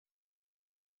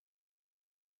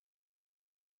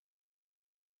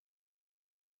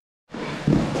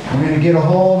I'm gonna get a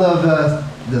hold of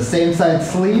the same side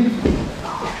sleeve.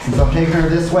 Since I'm taking her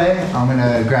this way, I'm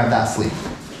gonna grab that sleeve.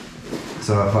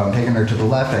 So if I'm taking her to the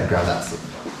left, I grab that sleeve.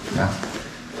 Yeah.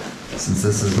 Since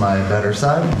this is my better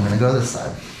side, I'm gonna go this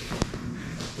side.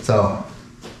 So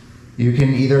you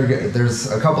can either,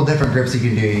 there's a couple different grips you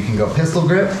can do. You can go pistol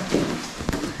grip.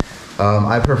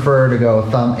 I prefer to go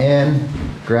thumb in,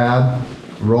 grab,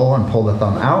 roll, and pull the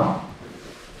thumb out.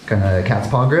 Kind of cat's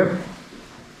paw grip.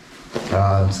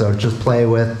 So just play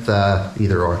with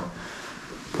either or.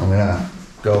 I'm gonna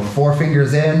go 4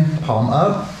 fingers in, palm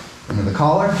up, into the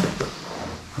collar,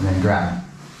 and then grab,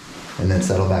 and then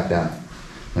settle back down.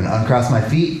 I'm gonna uncross my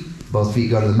feet, both feet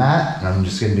go to the mat, and I'm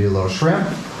just gonna do a little shrimp.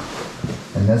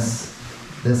 And this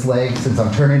leg, since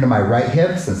I'm turning to my right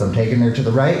hip, since I'm taking her to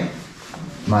the right,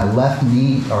 my left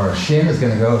knee or shin is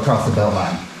gonna go across the belt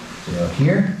line. So go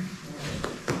here,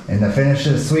 and to finish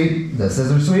this sweep, the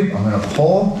scissor sweep, I'm gonna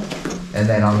pull, and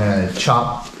then I'm gonna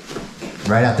chop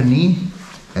right at the knee,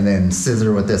 and then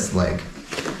scissor with this leg.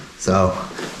 So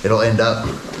it'll end up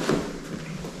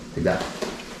like that.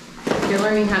 You're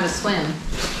learning how to swim.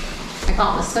 I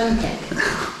call it the swim kick.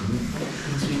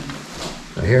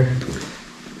 Right here.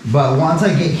 But once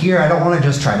I get here, I don't want to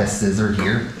just try to scissor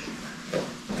here.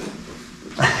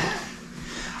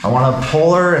 I want to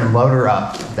pull her and load her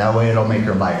up. That way it'll make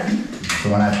her lighter. So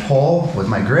when I pull with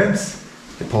my grips,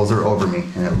 it pulls her over me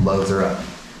and it loads her up.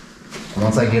 And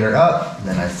once I get her up,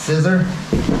 then I scissor,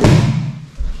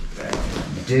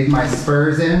 dig my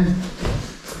spurs in,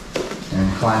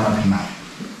 and climb up the mat.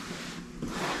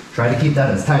 Try to keep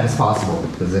that as tight as possible,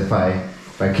 because if I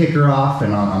kick her off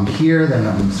and I'm here, then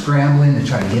I'm scrambling to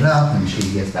try to get up and she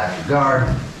gets back to guard.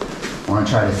 I want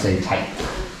to try to stay tight.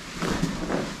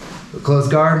 Close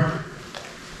guard,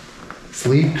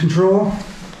 sleeve control,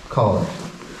 collar,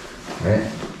 right?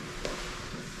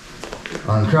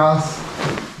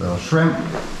 Uncross, little shrimp,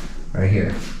 right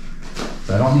here.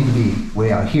 So I don't need to be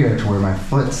way out here to where my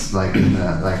foot's like in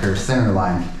the, like her center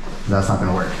line. That's not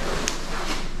gonna work.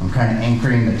 I'm kind of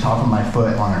anchoring the top of my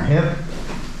foot on her hip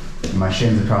and my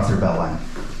shins across her belt line.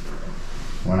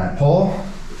 When I pull,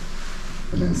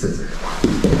 and then scissor.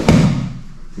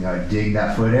 See how I dig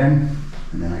that foot in,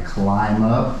 and then I climb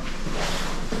up,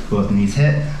 both knees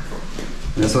hit.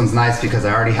 And this one's nice because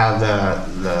I already have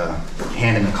the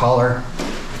hand in the collar.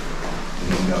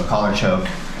 You can go collar choke,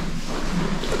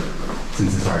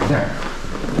 since it's already there.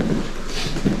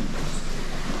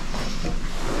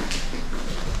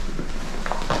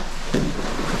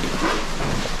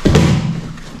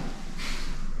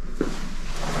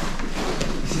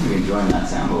 Enjoying that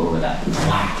sound a little bit.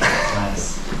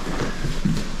 Nice.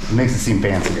 It makes it seem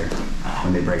fancier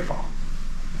when they break fall.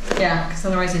 Yeah, because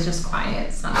otherwise it's just quiet.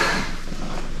 It's not.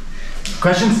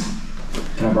 Questions?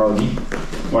 Can I borrow a key?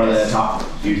 One of the top?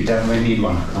 You definitely need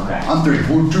one. Okay. On 3.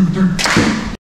 1, 2, 3.